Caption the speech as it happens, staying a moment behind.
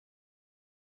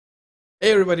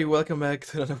Hey everybody, welcome back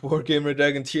to another Wargame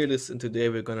Dragon tier list, and today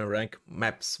we're gonna rank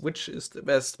maps, which is the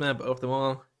best map of them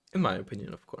all, in my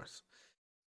opinion, of course.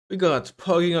 We got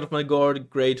Pogging Out of My Gourd,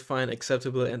 Great, Fine,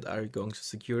 Acceptable, and Are You Going to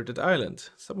Secure That Island?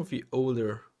 Some of the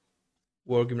older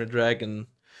Wargame Dragon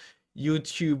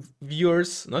YouTube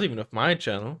viewers, not even of my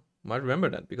channel, might remember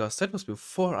that, because that was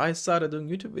before I started doing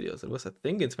YouTube videos. It was, I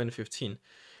think, in 2015,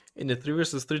 in the 3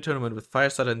 vs 3 tournament with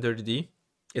Firestarter and Dirty D.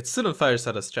 It's still on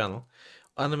Firestarter's channel,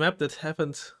 on a map that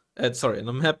happened, on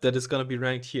a map that is gonna be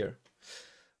ranked here.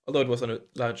 Although it was on a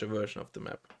larger version of the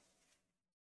map.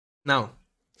 Now,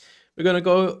 we're gonna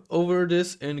go over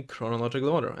this in chronological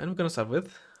order, and we're gonna start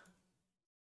with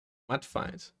Mud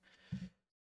Fight.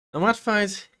 Now, Mud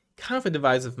Fight, kind of a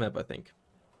divisive map, I think.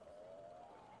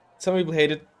 Some people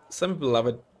hate it, some people love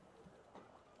it,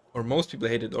 or most people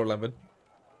hate it or love it.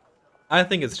 I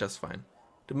think it's just fine.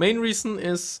 The main reason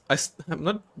is I'm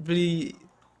not really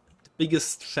the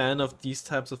biggest fan of these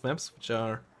types of maps, which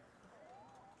are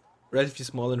relatively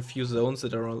small and few zones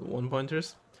that are all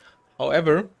one-pointers.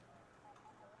 However,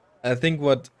 I think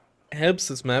what helps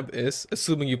this map is,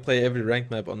 assuming you play every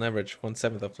ranked map on average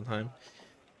 1/7 of the time,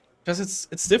 because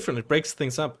it's different, it breaks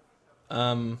things up.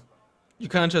 You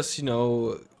can't just,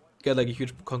 get like a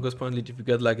huge conquest point lead if you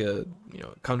get like a,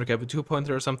 counter cap a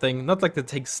 2-pointer or something. Not like that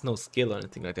takes no skill or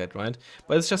anything like that, right?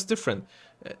 But it's just different.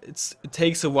 It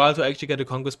takes a while to actually get a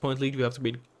conquest point lead. You have to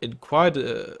be in quite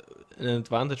an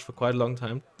advantage for quite a long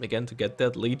time, again, to get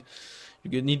that lead.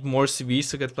 You need more CVs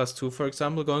to get +2, for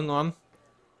example, going on.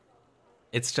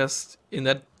 It's just, in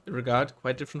that regard,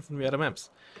 quite different from the other maps.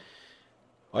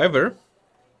 However,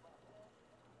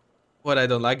 what I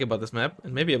don't like about this map,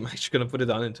 and maybe I'm actually gonna put it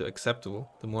down into acceptable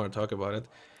the more I talk about it,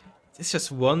 it's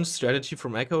just one strategy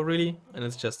from Echo, really, and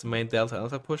it's just the main Delta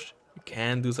Alpha push. You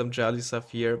can do some jolly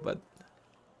stuff here, but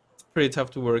it's pretty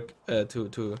tough to work,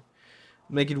 to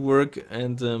make it work,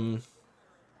 and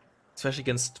especially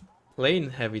against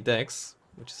plane heavy decks,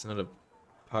 which is another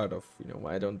part of,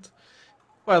 why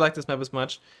I like this map as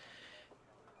much.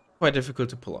 Quite difficult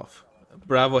to pull off.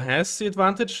 Bravo has the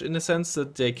advantage in the sense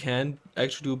that they can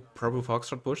actually do proper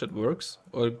Foxtrot push that works,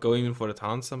 or go even for the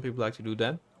town. Some people like to do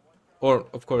that, or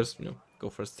of course, go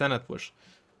for a standard push.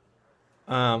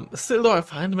 Still though, I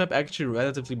find the map actually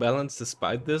relatively balanced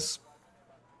despite this.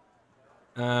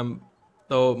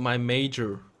 Though my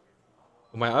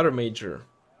other major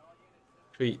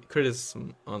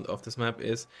criticism of this map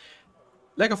is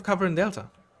lack of cover in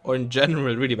Delta. Or in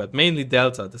general, really, but mainly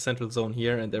Delta, the central zone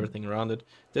here and everything around it.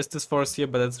 There's this forest here,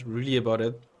 but that's really about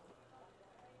it.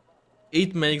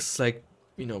 It makes, like,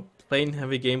 plane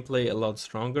heavy gameplay a lot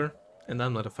stronger, and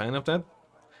I'm not a fan of that.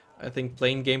 I think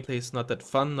plane gameplay is not that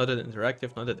fun, not that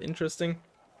interactive, not that interesting.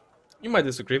 You might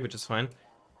disagree, which is fine.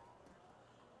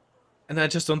 And I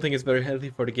just don't think it's very healthy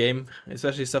for the game,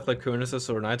 especially stuff like Kernuses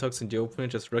or Nighthawks in the open,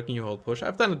 just wrecking your whole push.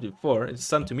 I've done it before, it's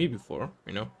done to me before,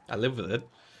 I live with it.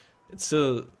 It's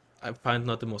still, I find,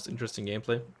 not the most interesting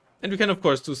gameplay. And you can, of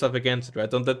course, do stuff against it,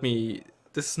 right?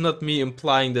 This is not me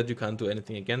implying that you can't do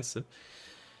anything against it.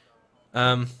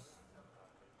 I'm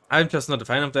just not a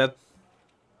fan of that.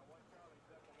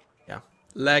 Yeah,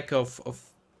 lack of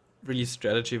really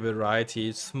strategy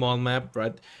variety, small map,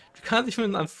 right? You can't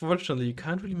even, unfortunately, you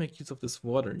can't really make use of this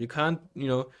water. You can't,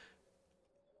 the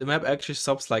map actually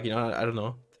stops like, I don't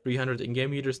know, 300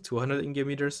 in-game meters, 200 in-game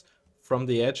meters from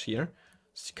the edge here.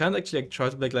 So you can't actually try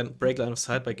to break line of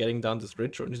sight by getting down this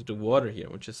ridge or into the water here,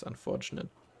 which is unfortunate.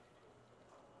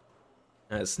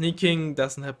 Sneaking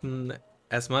doesn't happen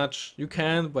as much. You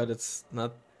can, but it's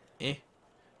not. It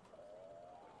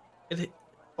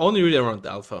only really around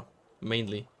Alpha,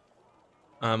 mainly.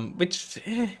 Which,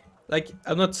 like,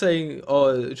 I'm not saying, oh,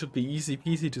 it should be easy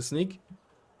peasy to sneak,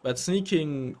 but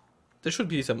sneaking, there should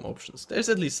be some options. There's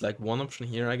at least like one option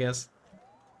here, I guess.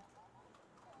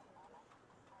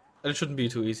 It shouldn't be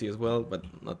too easy as well, but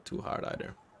not too hard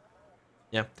either.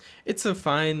 Yeah, it's a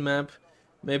fine map.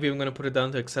 Maybe I'm gonna put it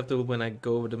down to acceptable when I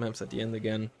go over the maps at the end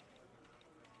again.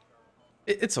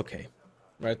 It's okay,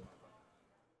 right?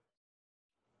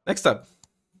 Next up.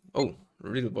 Oh,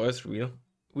 real boys, real.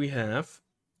 We have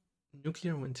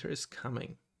Nuclear Winter is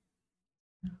Coming.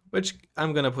 Which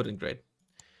I'm gonna put in great.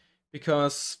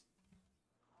 Because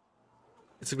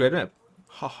it's a great map.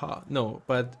 Haha, no,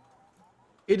 but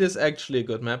it is actually a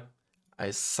good map. I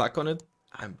suck on it.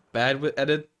 I'm bad at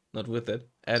it. Not with it,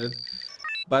 at it.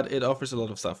 But it offers a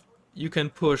lot of stuff. You can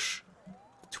push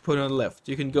 2-pointer on the left.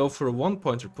 You can go for a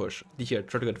 1-pointer push here,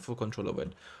 try to get full control of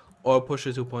it. Or push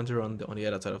a 2-pointer on the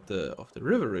other side of the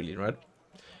river, really, right?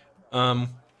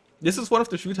 This is one of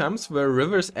the few times where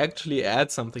rivers actually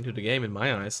add something to the game in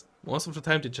my eyes. Most of the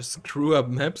time they just screw up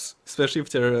maps, especially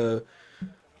if they're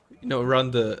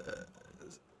around the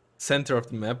center of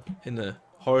the map in a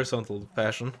horizontal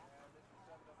fashion.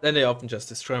 Then they often just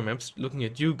destroy maps, looking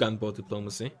at you, gunboat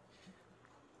diplomacy.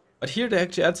 But here they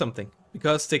actually add something,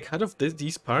 because they cut off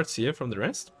these parts here from the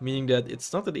rest, meaning that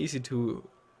it's not that easy to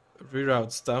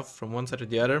reroute stuff from one side to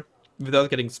the other without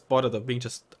getting spotted or being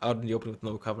just out in the open with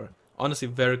no cover. Honestly,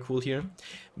 very cool here.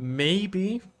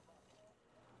 Maybe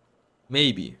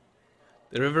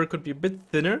the river could be a bit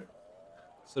thinner,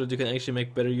 so that you can actually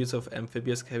make better use of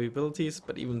amphibious capabilities,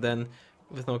 but even then,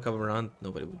 with no cover around,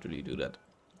 nobody would really do that.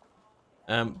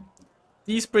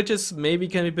 These bridges maybe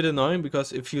can be a bit annoying,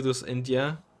 because if you lose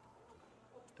India,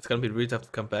 it's gonna be really tough to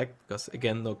come back, because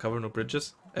again, no cover, no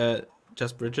bridges,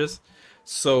 just bridges.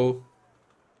 So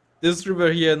this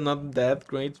river here, not that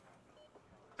great.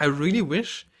 I really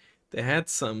wish they had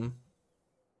some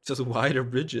just wider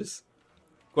bridges.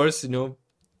 Of course,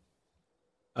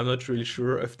 I'm not really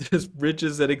sure if there's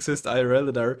bridges that exist IRL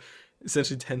that are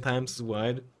essentially 10 times as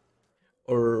wide.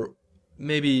 Or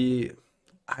maybe,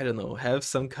 I don't know, have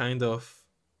some kind of,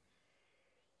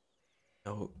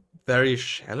 very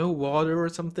shallow water or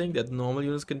something that normal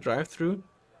units can drive through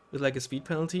with like a speed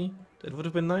penalty. That would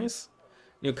have been nice.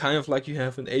 Kind of like you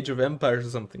have in Age of Empires or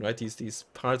something, right? These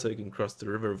parts where you can cross the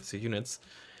river with the units.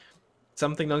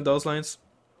 Something along those lines.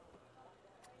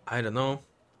 I don't know.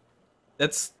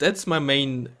 That's my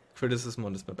main criticism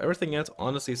on this map. Everything else,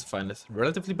 honestly, is fine. It's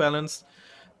relatively balanced.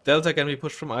 Delta can be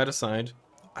pushed from either side.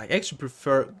 I actually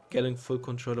prefer getting full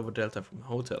control over Delta from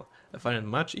Hotel. I find it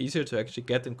much easier to actually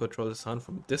get and control the sound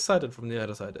from this side than from the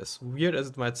other side. As weird as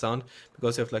it might sound,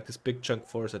 because you have like this big chunk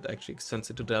force that actually extends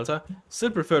into Delta.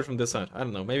 Still prefer it from this side. I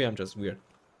don't know, maybe I'm just weird.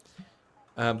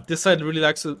 This side really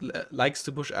likes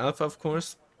to push Alpha, of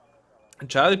course. And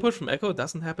Charlie push from Echo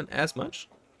doesn't happen as much.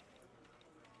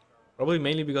 Probably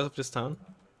mainly because of this town.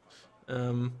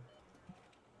 And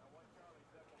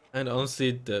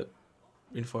honestly, the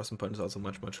reinforcement point is also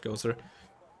much closer.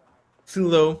 Still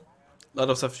though, a lot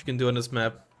of stuff you can do on this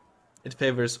map. It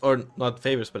favors, or not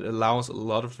favors, but allows a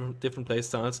lot of different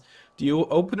playstyles. The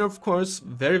opener, of course,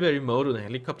 very moto and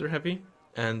helicopter heavy.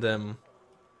 And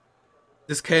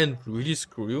this can really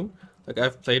screw you. Like,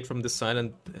 I've played from this side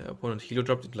and opponent helo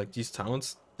dropped into like these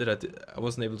towns that I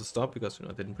wasn't able to stop because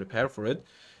I didn't prepare for it.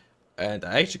 And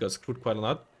I actually got screwed quite a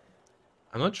lot.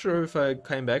 I'm not sure if I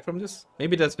came back from this.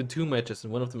 Maybe that's been 2 matches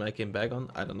and one of them I came back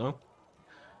on. I don't know.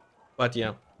 But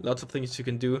yeah, lots of things you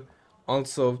can do.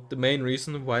 Also, the main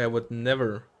reason why I would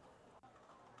never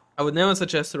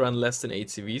suggest to run less than 8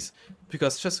 CVs,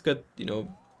 because just got,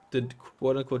 the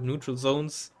quote-unquote neutral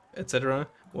zones, etc.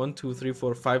 1, 2, 3,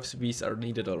 4, 5 CVs are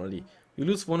needed already. You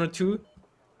lose 1 or 2,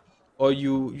 or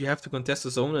you have to contest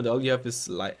the zone and all you have is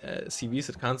CVs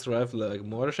that can't survive like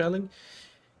mortar shelling.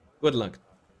 Good luck.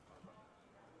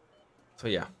 So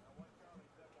yeah.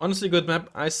 Honestly, good map.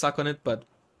 I suck on it, but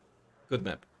good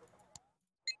map.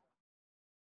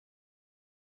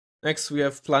 Next we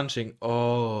have plunging.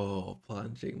 Oh,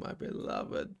 plunging, my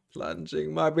beloved.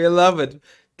 Plunging, my beloved.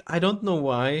 I don't know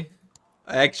why.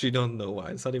 I actually don't know why.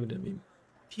 It's not even a meme.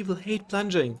 People hate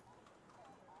plunging.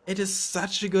 It is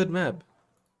such a good map.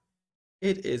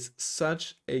 It is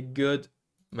such a good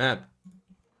map.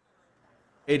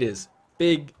 It is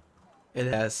big. It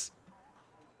has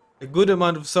a good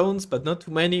amount of zones, but not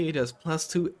too many. It has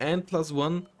 +2 and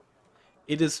 +1.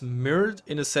 It is mirrored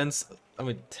in a sense, I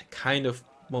mean, kind of,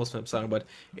 most maps are, but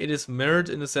it is mirrored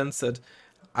in the sense that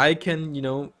I can,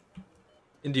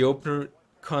 in the opener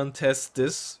contest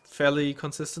this fairly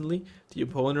consistently. The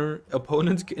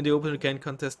opponent in the opener can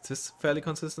contest this fairly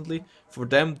consistently. For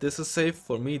them, this is safe.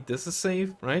 For me, this is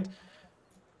safe, right?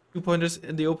 2-pointers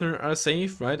in the opener are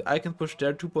safe, right? I can push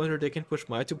their 2-pointer, they can push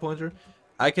my 2-pointer.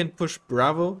 I can push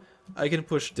Bravo, I can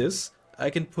push this, I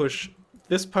can push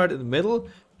this part in the middle,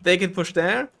 they can push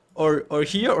there, or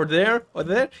here, or there, or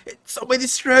there. It's so many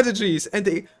strategies, and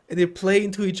they play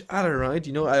into each other, right?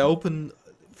 I open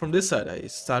from this side, I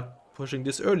start pushing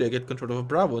this early, I get control over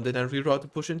Bravo, and then I reroute to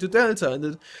push into Delta,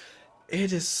 and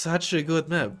it is such a good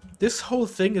map. This whole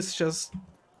thing is just...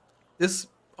 This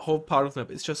whole part of the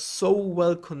map is just so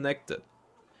well connected.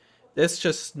 There's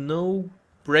just no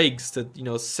breaks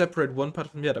that separate one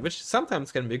part from the other, which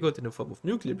sometimes can be good in the form of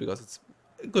nuclear because it's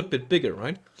a good bit bigger,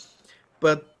 right?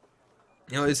 But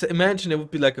imagine it would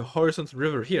be like a horizontal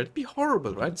river here. It'd be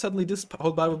horrible, right? Suddenly this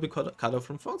whole part would be cut off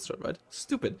from Foxtrot, right?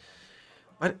 Stupid.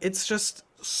 But it's just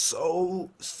so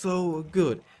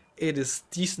good. It is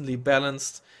decently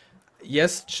balanced.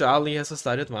 Yes, Charlie has a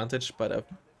slight advantage, but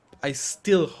I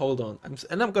still hold on.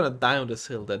 I'm gonna die on this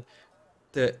hill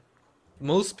that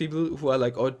most people who are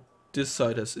like, oh, this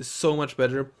side is so much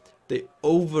better, they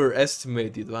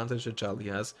overestimate the advantage that Charlie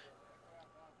has.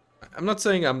 I'm not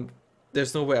saying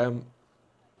there's no way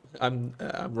I'm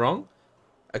wrong.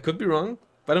 I could be wrong,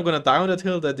 but I'm gonna die on that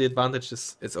hill that the advantage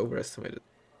is overestimated.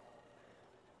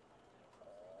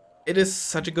 It is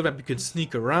such a good map. You can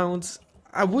sneak around.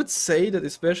 I would say that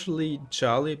especially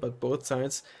Charlie, but both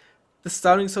sides, the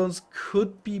starting zones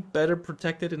could be better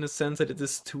protected in the sense that it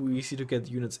is too easy to get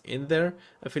units in there.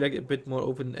 I feel like a bit more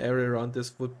open area around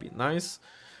this would be nice.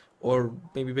 Or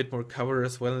maybe a bit more cover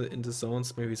as well in the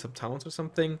zones, maybe some towns or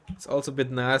something. It's also a bit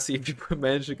nasty if you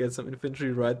manage to get some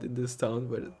infantry right in this town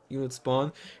where units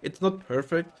spawn. It's not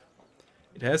perfect.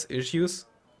 It has issues.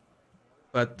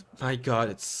 But my god,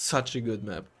 it's such a good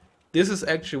map. This is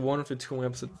actually one of the two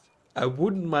maps that I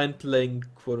wouldn't mind playing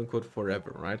quote unquote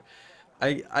forever, right?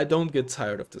 I don't get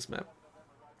tired of this map.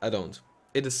 I don't.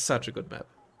 It is such a good map.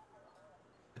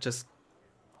 It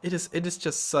is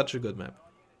just such a good map.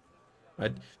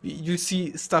 Right? You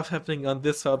see stuff happening on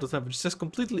this side of the map, which is just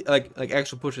completely like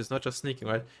actual pushes, not just sneaking,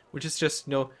 right? Which is just,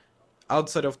 you know,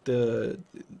 outside of the,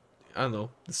 I don't know,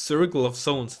 the circle of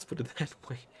zones, let's put it that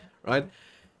way, right?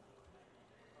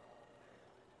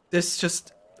 There's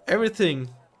just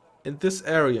everything in this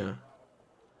area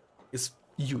is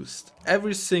used.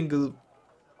 Every single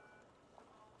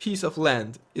piece of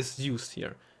land is used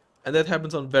here. And that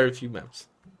happens on very few maps.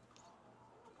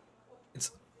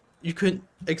 It's, you can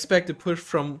expect a push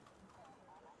from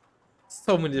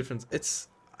so many different, it's,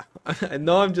 I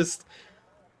know I'm just,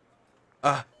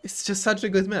 it's just such a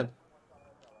good map.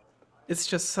 It's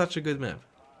just such a good map.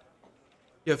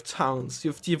 You have towns,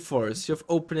 you have deep forests, you have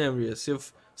open areas, you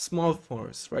have small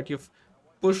forests, right? You have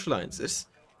bush lines. There's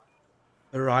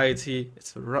variety.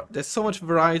 There's so much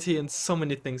variety and so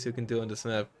many things you can do on this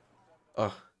map.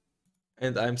 Oh,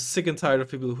 and I'm sick and tired of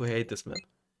people who hate this map.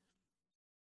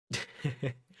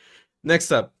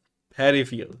 Next up,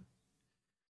 Paddyfield.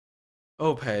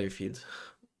 Oh, Paddyfield.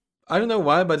 I don't know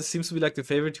why, but it seems to be like the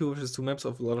favorite 2 versus 2 maps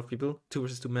of a lot of people. 2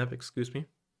 versus 2 map, excuse me.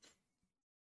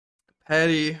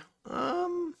 Paddy,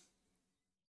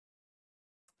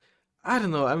 I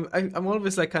don't know. I'm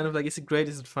always like kind of like, is it great?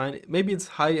 Is it fine? Maybe it's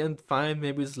high end fine.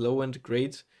 Maybe it's low end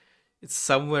great. It's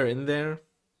somewhere in there.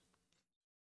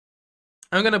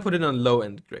 I'm gonna put it on low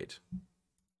end great.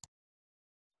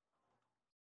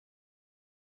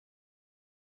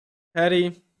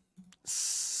 Paddy,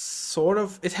 sort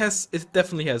of. It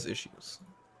definitely has issues.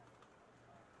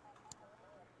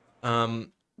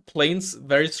 Plains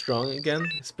very strong again,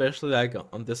 especially like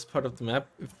on this part of the map.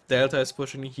 If Delta is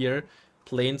pushing here,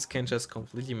 Plains can just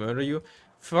completely murder you.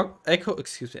 Echo,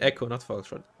 excuse me, Echo, not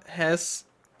Foxtrot, has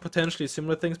potentially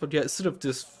similar things, but yeah, it's sort of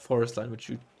this forest line which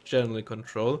you generally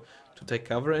control to take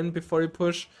cover in before you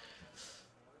push.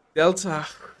 Delta,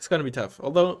 it's gonna be tough.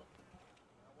 Although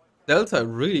Delta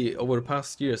really over the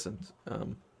past years, and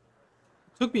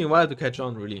took me a while to catch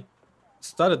on, really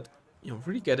started, you know,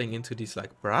 really getting into these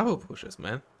like Bravo pushes,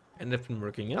 man, and they've been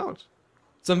working out.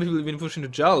 Some people have been pushing to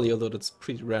Jolly, although that's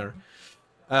pretty rare.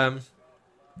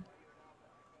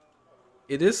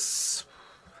 It is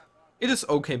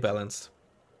okay balanced.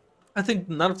 I think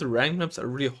none of the ranked maps are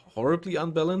really horribly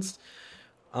unbalanced.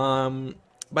 But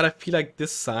I feel like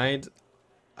this side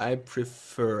I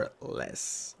prefer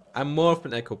less. I'm more of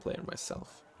an Echo player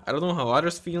myself. I don't know how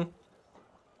others feel,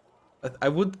 but I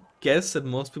would guess that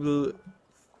most people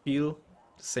feel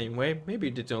the same way. Maybe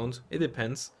they don't. It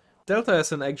depends. Delta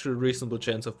has an actual reasonable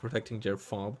chance of protecting their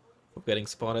fob from getting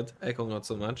spotted. Echo not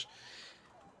so much.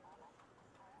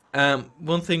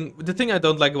 The thing I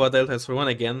don't like about Delta is, for one,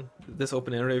 again, this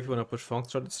open area, if you want to push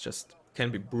Foxtrot, it's just can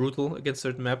be brutal against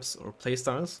certain maps or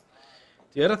playstyles.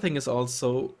 The other thing is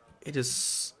also, it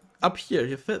is up here.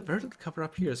 You have very little cover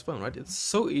up here as well, right? It's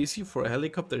so easy for a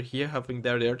helicopter here having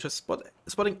there, just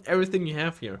spotting everything you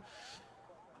have here.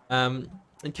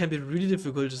 It can be really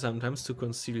difficult sometimes to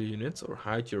conceal units or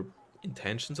hide your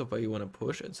intentions of where you want to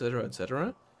push, etc.,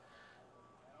 etc.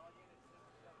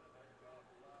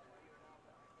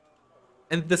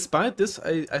 And despite this,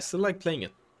 I still like playing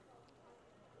it.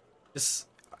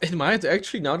 It might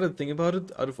actually, now that I think about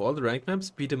it, out of all the ranked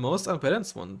maps, be the most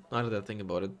unbalanced one, now that I think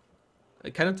about it. I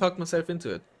kind of talked myself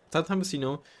into it. Sometimes, you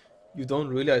know, you don't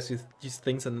realize these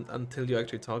things until you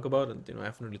actually talk about it, and, you know, I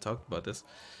haven't really talked about this.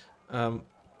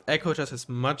 Echo just has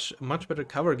much better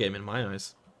cover game in my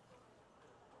eyes.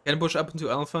 Can push up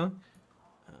into Alpha.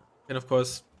 Can, of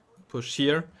course, push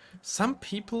here. Some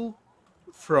people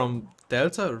from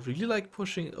Delta really like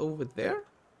pushing over there,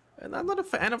 and I'm not a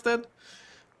fan of that.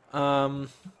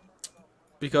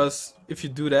 Because if you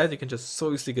do that, you can just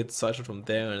so easily get sighted from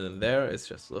there and then there. It's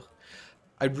just, ugh.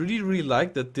 I really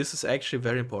like that this is actually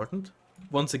very important.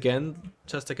 Once again,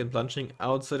 just like in plunging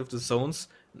outside of the zones,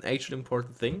 an actually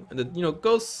important thing, and that, you know,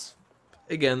 goes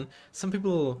again, some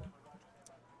people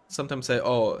sometimes say,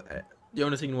 oh, the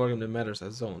only thing in Wargame that matters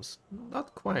are zones.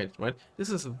 Not quite, right? This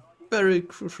is a very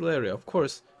crucial area. Of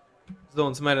course,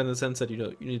 zones matter in the sense that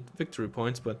you need victory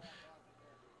points, but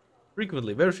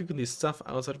frequently, very frequently, stuff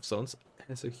outside of zones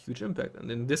has a huge impact. And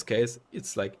in this case,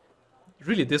 it's like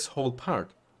really this whole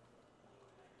part.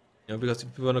 Because if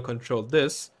you want to control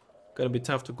this, gonna be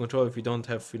tough to control if you don't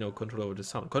have, control over the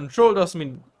sound. Control doesn't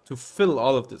mean to fill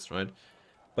all of this, right?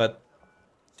 But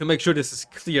to make sure this is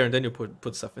clear, and then you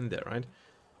put stuff in there, right?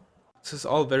 This is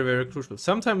all very, very crucial.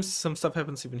 Sometimes some stuff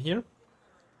happens even here.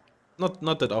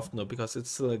 Not that often though, because it's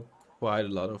still quite a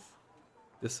lot of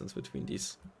distance between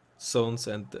these zones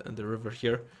and the river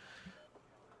here.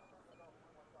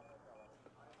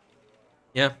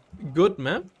 Yeah, good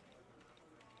map.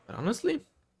 But honestly,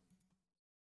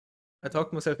 I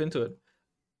talked myself into it.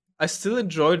 I still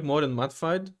enjoyed more than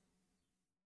Mudfight,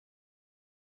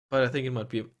 but I think it might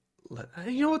be.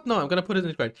 You know what? No, I'm gonna put it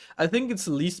in right. I think it's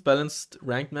the least balanced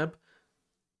ranked map,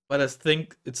 but I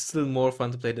think it's still more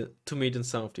fun to play to me than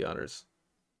some of the others.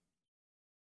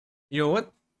 You know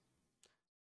what?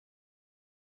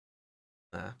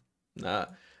 Nah.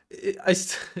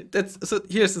 That's so.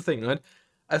 Here's the thing, right?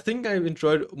 I think I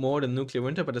enjoyed more than Nuclear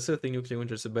Winter, but I still think Nuclear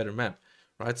Winter is a better map,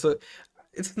 right? So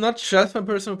it's not just my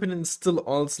personal opinion. It's still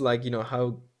also like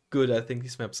how good I think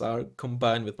these maps are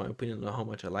combined with my opinion on how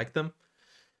much I like them.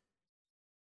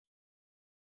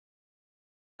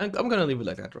 I'm gonna leave it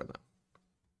like that right now.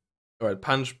 All right,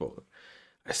 Punch Bowl.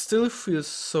 I still feel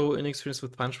so inexperienced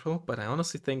with Punch Bowl, but I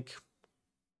honestly think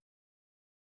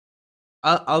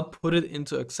I'll put it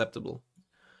into acceptable.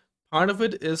 Part of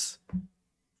it is,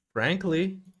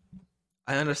 frankly,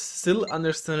 still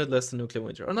understand it less than Nuclear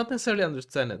Winter, or not necessarily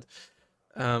understand it.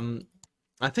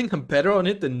 I think I'm better on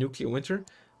it than Nuclear Winter,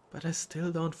 but I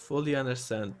still don't fully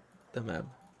understand the map.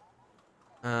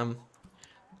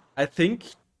 I think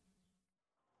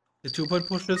the 2-point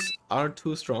pushes are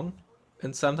too strong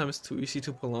and sometimes too easy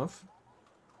to pull off.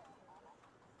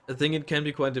 I think it can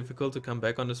be quite difficult to come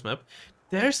back on this map.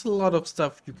 There's a lot of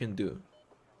stuff you can do,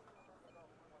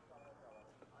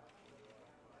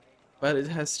 but it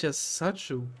has just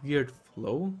such a weird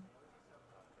flow.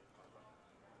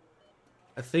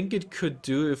 I think it could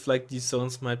do if like these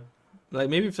zones might, like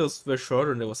maybe if those were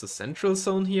shorter and there was a central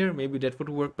zone here, maybe that would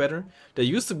work better. There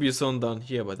used to be a zone down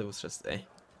here, but it was just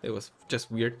it was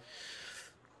just weird.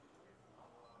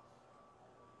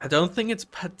 I don't think it's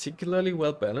particularly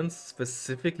well balanced,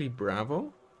 specifically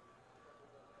Bravo.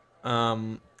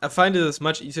 I find it is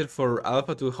much easier for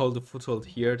Alpha to hold the foothold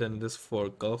here than it is for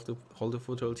Golf to hold the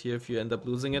foothold here if you end up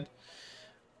losing it.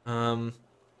 I'm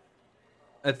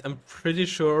pretty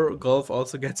sure Golf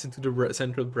also gets into the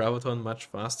central Bravo town much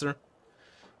faster.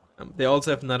 They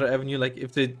also have another avenue, like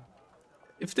if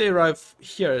they arrive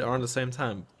here around the same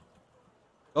time,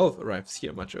 Golf arrives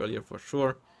here much earlier for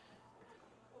sure.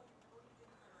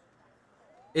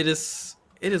 It is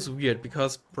weird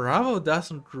because Bravo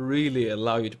doesn't really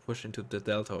allow you to push into the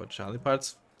Delta or Charlie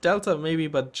parts. Delta maybe,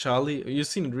 but Charlie, you've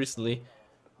seen it recently,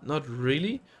 not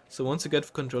really. So once you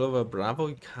get control over Bravo,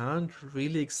 you can't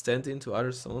really extend into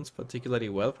other zones particularly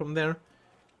well from there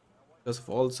because of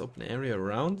all this open area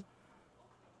around.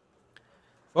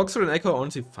 Foxtrot and Echo are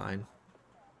honestly fine.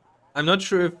 I'm not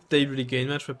sure if they really gain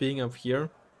much for being up here,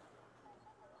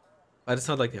 but it's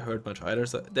not like they hurt much either,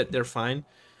 so they're fine.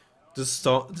 The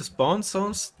spawn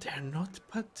zones, they're not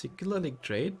particularly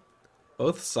great.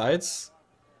 Both sides,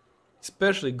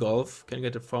 especially Golf, can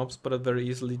get the farm spotted very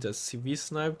easily. The CV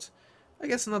sniped. I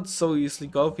guess not so easily.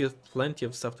 Golf, you have plenty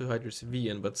of stuff to hide your CV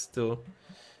in, but still.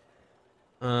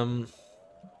 And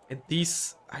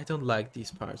these, I don't like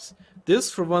these parts. This,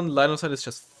 for one, line of sight is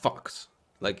just fucked.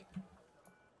 Like,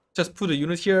 just put a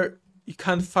unit here, you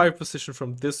can't fire position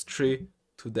from this tree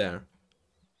to there.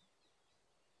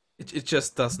 It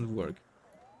just doesn't work.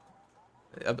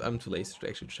 I'm too lazy to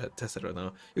actually test it right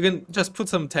now. You can just put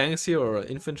some tanks here or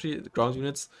infantry, ground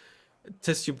units,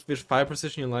 test your fire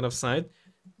position in line of sight.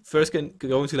 First can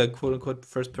go into like quote unquote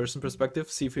first person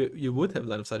perspective, see if you would have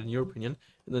line of sight in your opinion,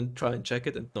 and then try and check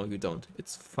it, and no you don't.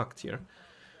 It's fucked here.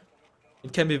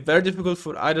 It can be very difficult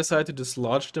for either side to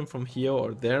dislodge them from here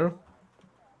or there.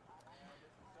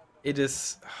 It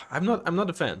is I'm not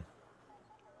a fan.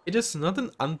 It is not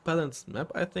an unbalanced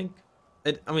map, I think.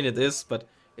 I mean it is, but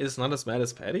it is not as bad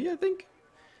as Paddy, I think.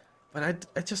 But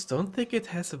I just don't think it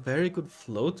has a very good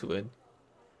flow to it.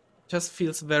 It just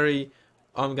feels very,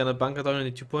 oh, I'm gonna bunker down in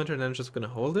a 2-pointer and I'm just gonna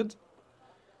hold it.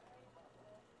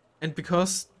 And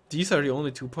because these are the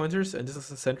only 2-pointers and this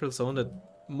is a central zone that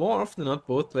more often than not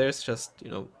both players just,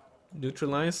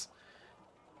 neutralize.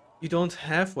 you don't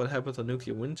have what happens on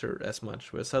Nuclear Winter as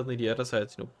much, where suddenly the other side,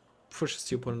 pushes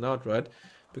the opponent out, right?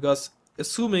 Because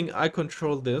assuming I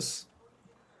control this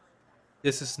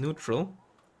is neutral,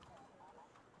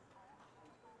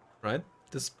 right?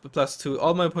 This +2,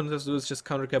 all my opponent has to do is just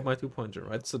countercap my 2-pointer,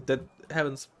 right? So that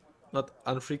happens not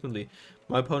unfrequently.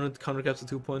 My opponent countercaps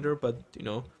the 2-pointer, but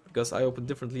because I open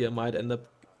differently, I might end up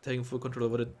taking full control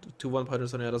over the 2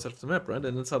 1-pointers on the other side of the map, right?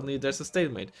 And then suddenly there's a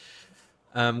stalemate.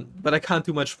 But I can't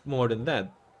do much more than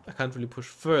that. I can't really push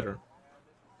further.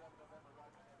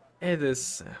 It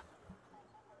is,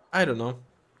 I don't know.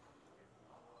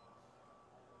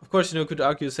 Of course, you could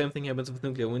argue the same thing happens with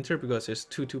Nuclear Winter because there's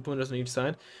 2 2-pointers on each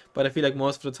side. But I feel like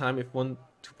most of the time, if one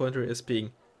 2-pointer is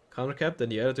being countercapped, then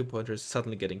the other 2-pointer is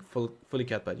suddenly getting fully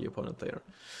capped by the opponent player.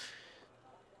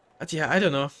 But yeah, I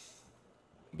don't know.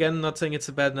 Again, not saying it's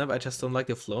a bad map, I just don't like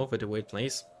the flow of it, the way it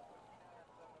plays.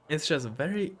 It's just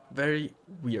very, very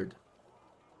weird.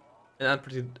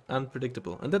 And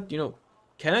unpredictable. And that,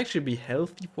 can actually be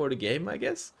healthy for the game, I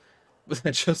guess. But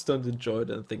I just don't enjoy it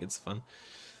and think it's fun.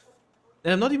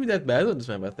 And I'm not even that bad on this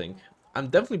map, I think. I'm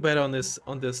definitely better on this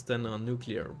than on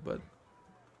Nuclear, but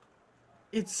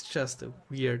it's just a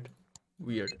weird,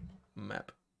 weird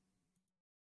map.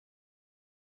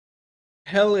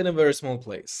 Hell in a very small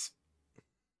place.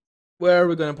 Where are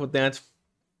we gonna put that?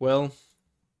 Well,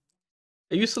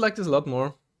 I used to like this a lot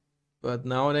more, but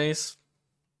nowadays,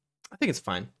 I think it's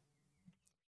fine.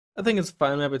 I think it's a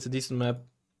fine map, it's a decent map.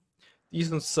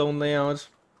 Decent zone layout.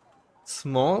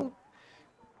 Small.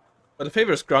 But it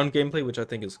favors ground gameplay, which I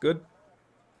think is good.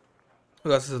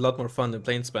 Because it's a lot more fun than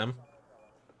plane spam.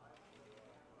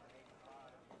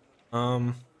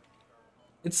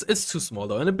 It's too small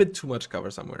though, and a bit too much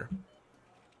cover somewhere.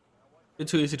 A bit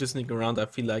too easy to sneak around. I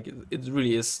feel like it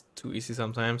really is too easy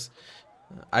sometimes.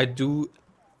 I do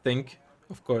think,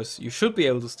 of course, you should be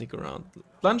able to sneak around.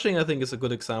 Plunging, I think, is a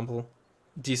good example,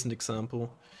 decent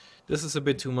example. This is a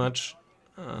bit too much,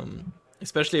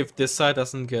 especially if this side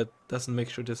doesn't make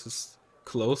sure this is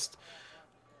closed.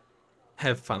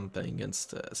 Have fun playing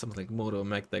against something like Moto or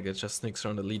Mac that just sneaks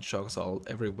around the lead shocks all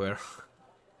everywhere.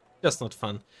 Just not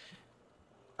fun.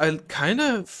 I kind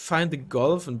of find the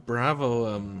Golf and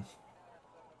Bravo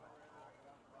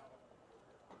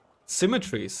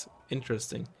symmetries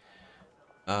interesting.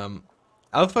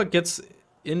 Alpha gets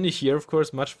in here, of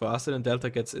course, much faster than Delta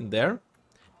gets in there.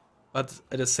 But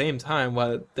at the same time,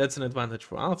 while that's an advantage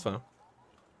for Alpha,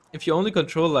 if you only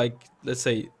control, like, let's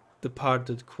say, the part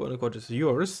that quote-unquote is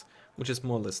yours, which is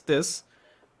more or less this,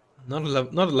 not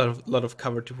a lot of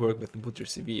cover to work with and put your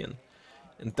CV in.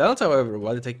 And Delta, however,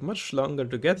 while it takes much longer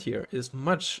to get here, is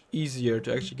much easier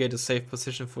to actually get a safe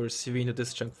position for a CV into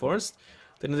this chunk forest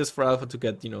than it is for Alpha to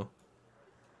get,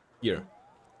 here.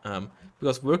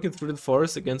 Because working through the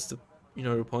forest against the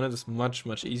your opponent is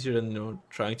much easier than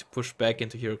trying to push back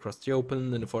into here across the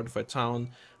open in a fortified town,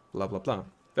 blah blah blah.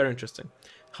 Very interesting.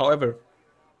 However,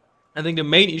 I think the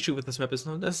main issue with this map is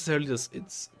not necessarily this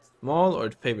it's small or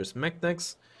it favors mech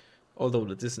decks, although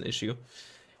that is an issue.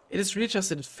 It is really just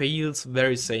that it feels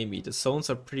very samey. The zones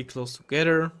are pretty close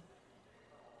together,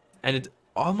 and it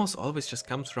almost always just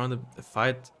comes around a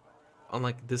fight on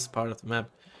like this part of the map.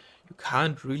 You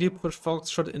can't really push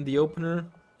Foxtrot in the opener.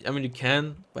 I mean, you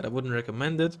can, but I wouldn't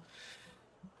recommend it.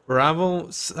 Bravo,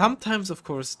 sometimes, of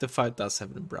course, the fight does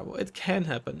happen in Bravo. It can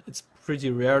happen. It's pretty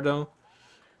rare, though.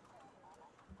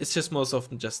 It's just most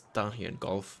often just down here in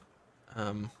Golf.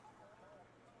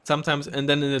 Sometimes, and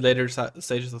then in the later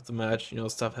stages of the match,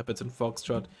 stuff happens in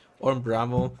Foxtrot or in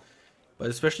Bravo. But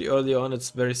especially early on,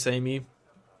 it's very samey.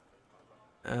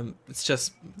 It's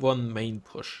just one main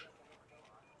push.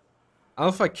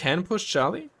 Alpha can push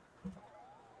Charlie.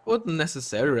 Wouldn't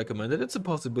necessarily recommend it. It's a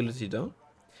possibility though.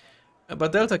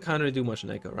 But Delta can't really do much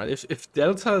in Echo, right? If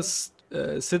Delta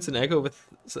sits in Echo with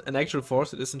an actual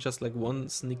force, it isn't just like one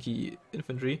sneaky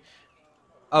infantry,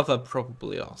 Alpha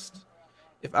probably lost.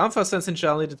 If Alpha sends in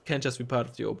Charlie, that can just be part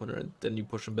of the opener, and then you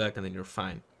push him back and then you're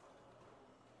fine.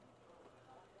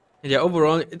 And yeah,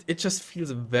 overall, it just feels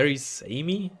very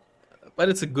samey, but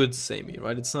it's a good samey,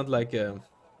 right? It's not like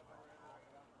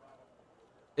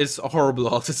it's horrible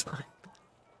all the time.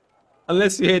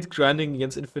 Unless you hate grinding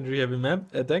against infantry heavy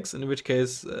map decks, in which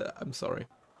case, I'm sorry.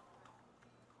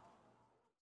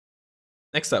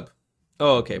 Next up.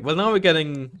 Oh, okay. Well, now we're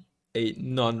getting a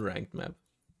non-ranked map.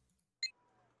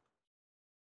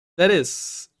 That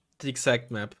is the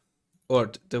exact map, or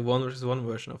the 1v1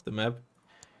 version of the map,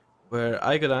 where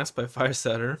I got asked by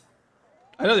Firestarter.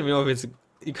 I don't even know if it's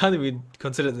you can't even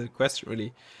consider it a question,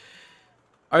 really.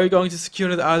 Are you going to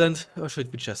secure that island, or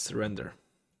should we just surrender?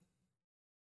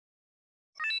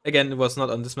 Again, it was not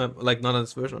on this map, like not on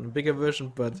this version, on a bigger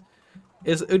version, but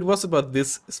it was about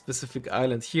this specific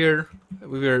island here.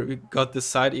 We got this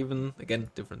side even,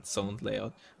 again, different zone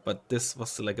layout, but this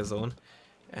was still like a zone.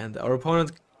 And our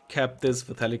opponent kept this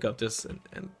with helicopters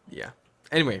and yeah.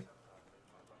 Anyway,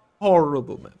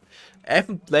 horrible map. I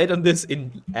haven't played on this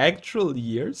in actual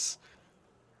years.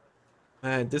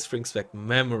 Man, this brings back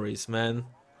memories, man.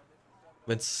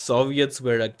 When Soviets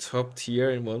were like top tier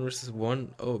in 1 versus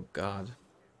 1, oh god.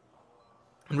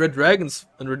 And Red Dragon's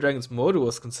motor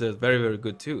was considered very, very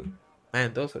good too.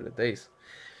 Man, those were the days.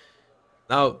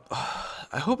 Now,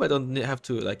 I hope I don't have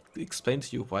to like explain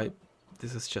to you why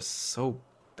this is just so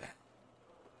bad.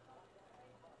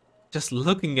 Just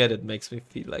looking at it makes me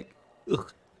feel like,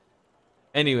 ugh.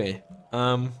 Anyway,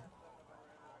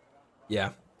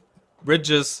 yeah,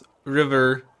 bridges,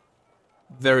 river,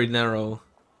 very narrow.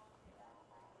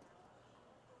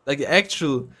 Like the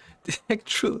actual,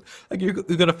 like you're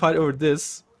gonna fight over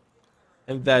this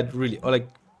and that really, or like,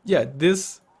 yeah,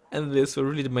 this and this were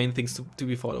really the main things to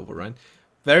be fought over, right?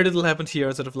 Very little happened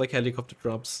here, sort of like helicopter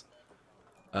drops.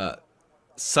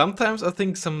 Sometimes I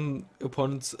think some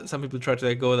opponents, some people try to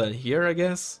like go down here, I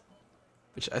guess.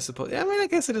 Which I suppose, yeah, I mean, I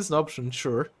guess it is an option,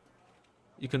 sure.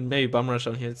 You can maybe bum rush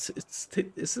on here, it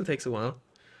still takes a while.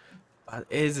 But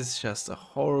it is just a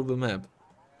horrible map.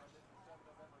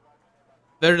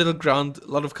 Very little ground, a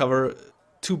lot of cover,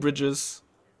 2 bridges.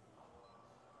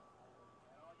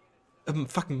 A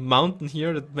fucking mountain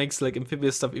here that makes like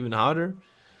amphibious stuff even harder.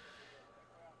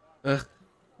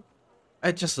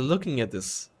 I just looking at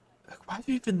this. Like, why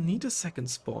do you even need a second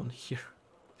spawn here?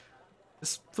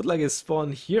 Just put like a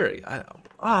spawn here.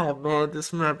 Oh man,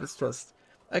 this map is just.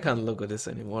 I can't look at this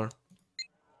anymore.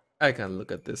 I can't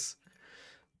look at this.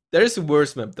 There is a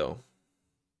worse map though.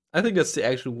 I think that's the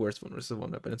actual worst one versus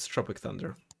 1 map, and it's Tropic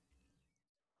Thunder.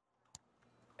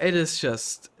 It is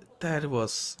just that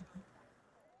was.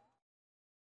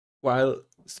 While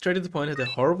Straight to the Point had a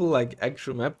horrible like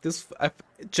actual map, this I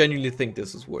genuinely think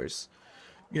this is worse.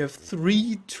 You have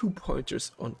 3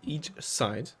 2-pointers on each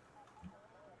side,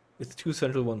 with 2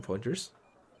 central 1-pointers.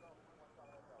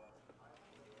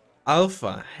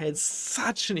 Alpha had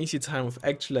such an easy time of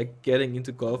actually like getting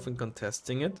into golf and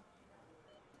contesting it.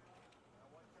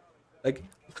 Like,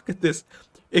 look at this.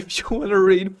 If you want to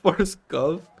reinforce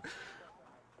golf,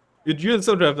 you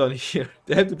don't drive down here.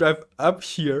 They have to drive up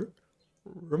here,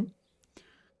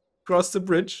 cross the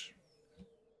bridge,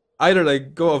 either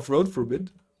like go off road for a bit,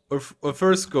 or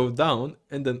first go down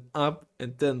and then up,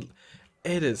 and then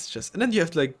it is just, and then you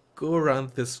have to like go around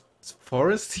this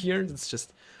forest here. It's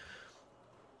just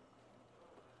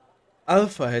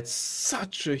Alpha had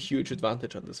such a huge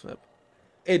advantage on this map.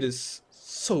 It is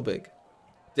so big.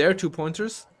 Their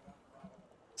 2-pointers,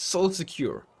 so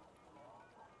secure.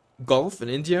 Golf in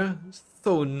India,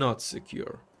 so not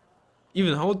secure.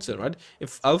 Even Hotel, right?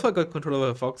 If Alpha got control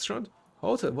over Foxtrot,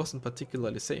 Hotel wasn't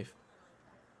particularly safe.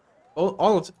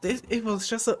 All of this, it was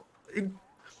just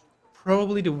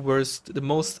probably the worst, the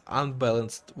most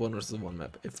unbalanced 1 versus 1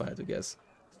 map, if I had to guess.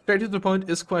 Straight to the Point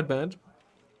is quite bad,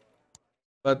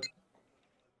 but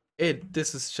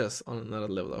this is just on another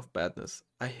level of badness.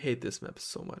 I hate this map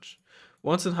so much.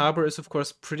 Once in Harbor is of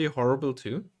course pretty horrible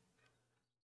too.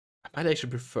 I might actually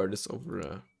prefer this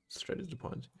over Straight to the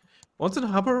Point. Once in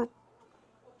Harbor,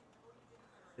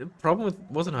 the problem with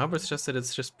Once in Harbor is just that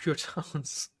it's just pure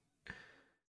towns.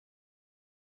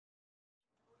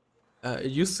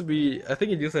 It used to be, I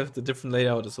think it used to have the different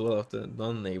layout as well of the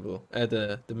non-naval,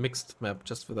 the mixed map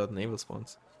just without naval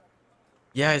spawns.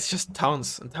 Yeah, it's just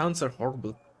towns, and towns are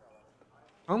horrible.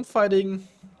 Town fighting,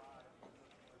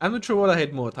 I'm not sure what I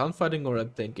hate more, town fighting or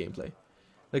plain gameplay.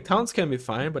 Like, towns can be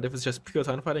fine, but if it's just pure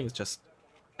town fighting, it's just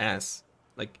ass.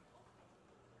 Like,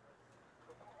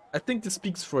 I think this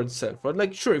speaks for itself, right?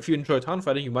 Like, sure, if you enjoy town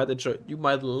fighting, you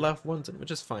might love Wanton,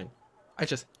 which is fine. I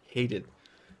just hate it.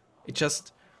 It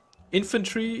just,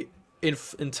 infantry in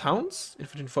towns,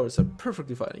 infantry in forests are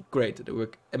perfectly fine. Great, they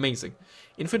work amazing.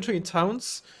 Infantry in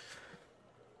towns,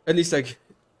 at least like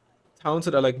towns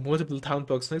that are like multiple town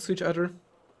blocks next to each other,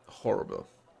 horrible.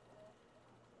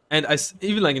 And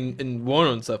even like in War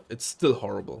and stuff, it's still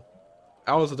horrible.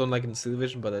 I also don't like it in Steel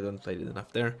Division, but I don't play it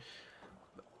enough there.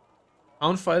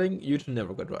 Town fighting, you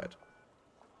never got right.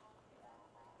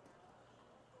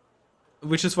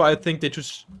 Which is why I think they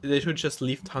should just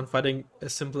leave town fighting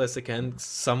as simple as they can,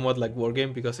 somewhat like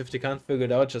Wargame, because if they can't figure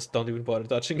it out, just don't even bother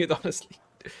touching it, honestly.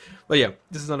 But yeah,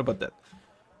 this is not about that.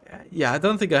 Yeah, I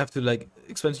don't think I have to like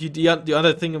explain to you. The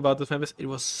other thing about this map is it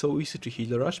was so easy to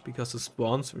heal rush because the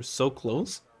spawns were so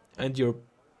close, and your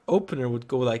opener would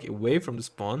go like away from the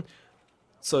spawn,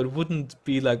 so it wouldn't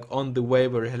be like on the way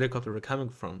where a helicopter were coming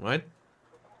from, right?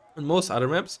 On most other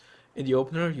maps, in the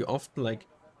opener, you often like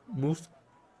move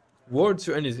towards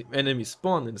your enemy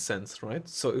spawn in a sense, right?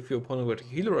 So if your opponent were to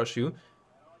heal rush you,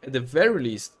 at the very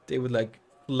least, they would like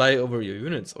fly over your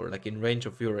units or like in range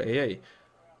of your AA.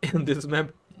 In this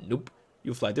map, nope.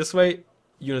 You fly this way,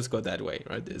 units go that way,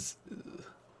 right? It's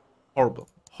horrible.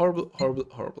 Horrible, horrible,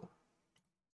 horrible.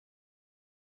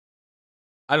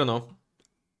 I don't know.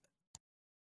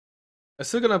 I'm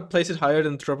still gonna place it higher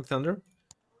than Tropic Thunder,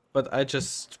 but I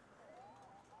just...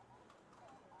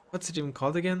 What's it even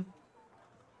called again?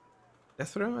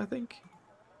 Death Row, I think?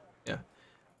 Yeah.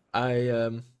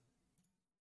 I,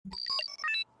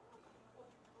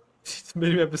 this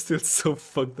minimap is still so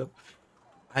fucked up.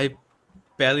 I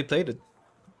barely played it.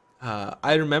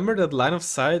 I remember that line of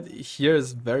sight here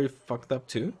is very fucked up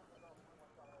too.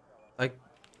 Like,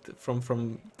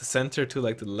 from the center to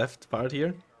like the left part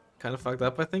here. Kind of fucked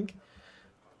up, I think.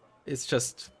 It's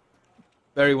just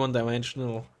very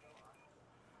one-dimensional.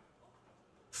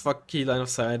 Fucky line of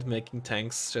sight, making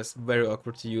tanks just very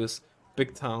awkward to use.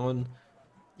 Big town.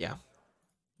 Yeah.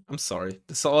 I'm sorry.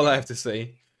 That's all I have to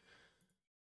say.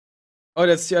 Oh,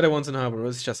 that's the other ones in Harbor.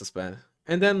 It's just as bad.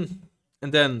 And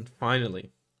then,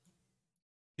 finally,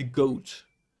 the GOAT.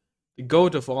 The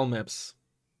GOAT of all maps.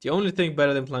 The only thing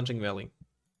better than Plunging Valley.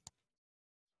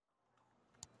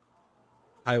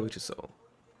 Highway to Seoul.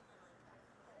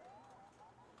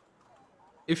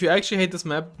 If you actually hate this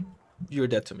map, you're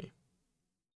dead to me.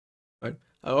 Right?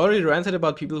 I already ranted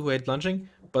about people who hate plunging,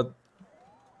 but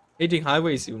hating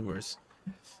highway is even worse.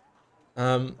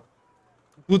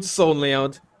 Good zone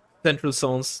layout, central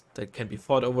zones that can be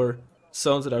fought over,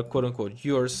 zones that are quote-unquote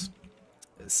yours.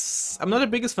 I'm not the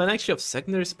biggest fan actually of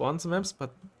secondary spawns maps,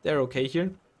 but they're okay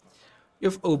here. You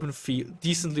have open field,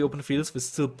 decently open fields with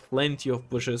still plenty of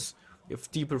bushes. You have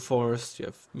deeper forests, you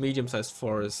have medium-sized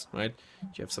forests, right?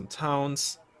 You have some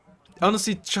towns.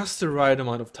 Honestly, just the right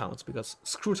amount of towns, because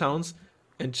screw towns,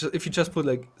 and if you just put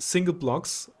like single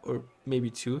blocks, or maybe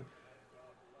two,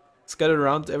 scattered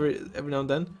around every now and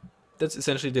then, that's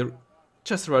essentially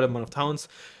just the right amount of towns.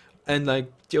 And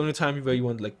like the only time where you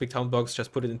want like big town blocks,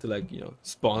 just put it into like, you know,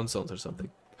 spawn zones or something.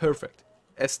 Perfect.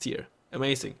 S tier.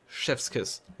 Amazing. Chef's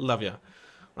kiss. Love ya.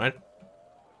 Right?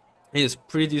 It is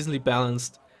pretty decently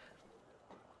balanced.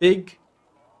 Big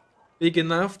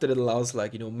enough that it allows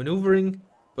like, you know, maneuvering,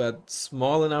 but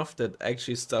small enough that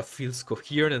actually stuff feels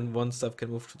coherent and one stuff can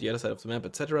move to the other side of the map,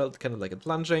 etc. Kind of like a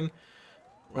plunging,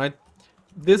 right?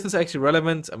 This is actually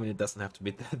relevant. I mean, it doesn't have to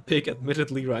be that big,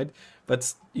 admittedly, right?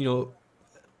 But, you know,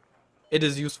 it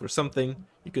is used for something.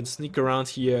 You can sneak around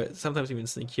here, sometimes even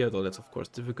sneak here, though that's of course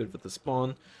difficult with the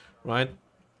spawn, right?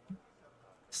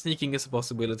 Sneaking is a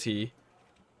possibility.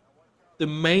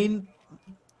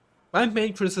 My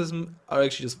main criticism are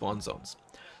actually the spawn zones.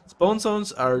 Spawn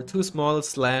zones are too small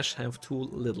 / have too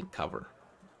little cover.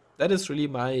 That is really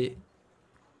my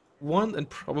one and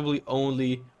probably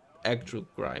only actual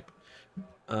gripe.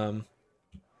 Yeah,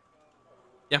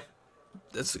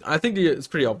 I think it's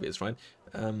pretty obvious, right?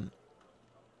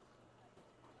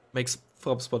 Makes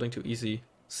FOB spotting too easy,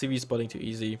 CV spotting too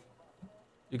easy.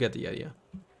 You get the idea.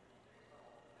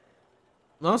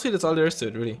 And honestly, that's all there is to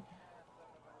it, really.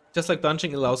 Just like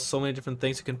bunching allows so many different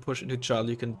things you can push into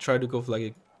Charlie. You can try to go for like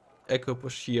a echo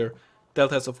push here.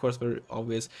 Delta is of course very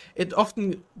obvious. It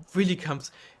often really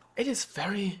comes... It is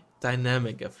very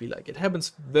dynamic, I feel like. It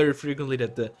happens very frequently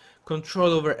that the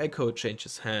control over echo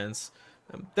changes hands.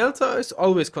 Delta is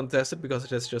always contested because it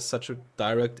has just such a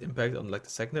direct impact on like the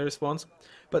secondary response.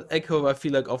 But echo, I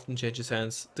feel like, often changes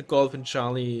hands. The Golf and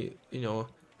Charlie, you know,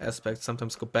 aspects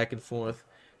sometimes go back and forth.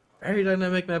 Very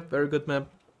dynamic map, very good map.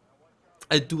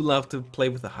 I do love to play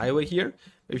with the highway here.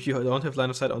 If you don't have line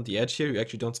of sight on the edge here, you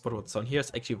actually don't spot what's on here.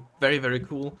 It's actually very, very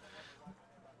cool.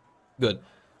 Good.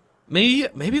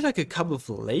 Maybe like a couple of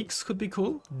lakes could be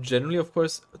cool. Generally, of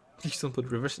course, please don't put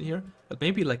rivers in here. But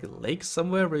maybe like a lake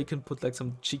somewhere where you can put like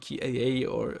some cheeky AA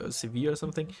or a CV or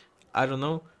something. I don't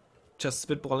know. Just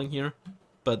spitballing here.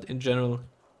 But in general,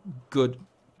 good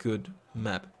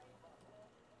map.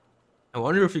 I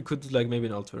wonder if you could do like maybe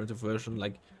an alternative version,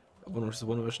 like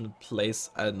 1v1 version in place.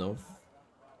 I don't know.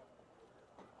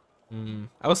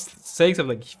 I was saying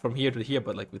something like from here to here,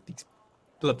 but like with these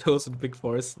plateaus and big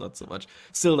forests, not so much.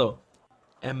 Still though,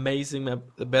 amazing map,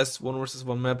 the best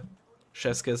 1v1 map.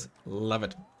 Chef's kiss, love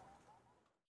it.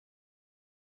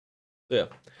 So yeah,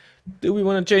 do we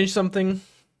want to change something?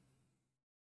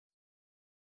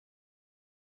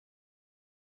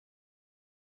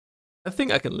 I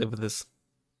think I can live with this.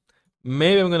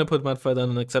 Maybe I'm gonna put Mudfight on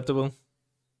unacceptable.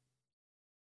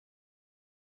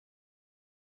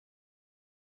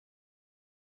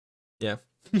 Yeah.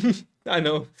 I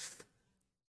know.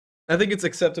 I think it's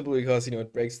acceptable because, you know,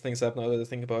 it breaks things up now that I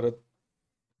think about it.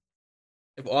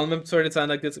 If all maps were designed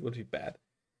like this, it would be bad.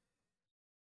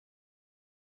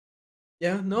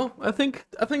 Yeah, no, I think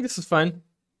this is fine.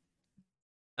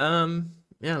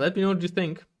 Yeah, let me know what you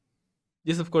think.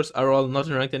 These, of course, are all not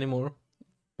in ranked anymore,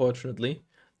 fortunately.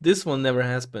 This one never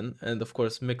has been, and of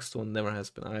course, mixed one never has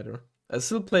been either. I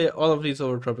still play all of these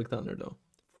over Tropic Thunder, though.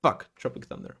 Fuck, Tropic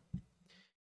Thunder.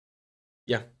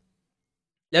 Yeah.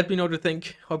 Let me know what you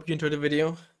think. Hope you enjoyed the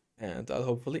video, and I'll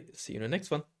hopefully see you in the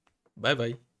next one. Bye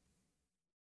bye.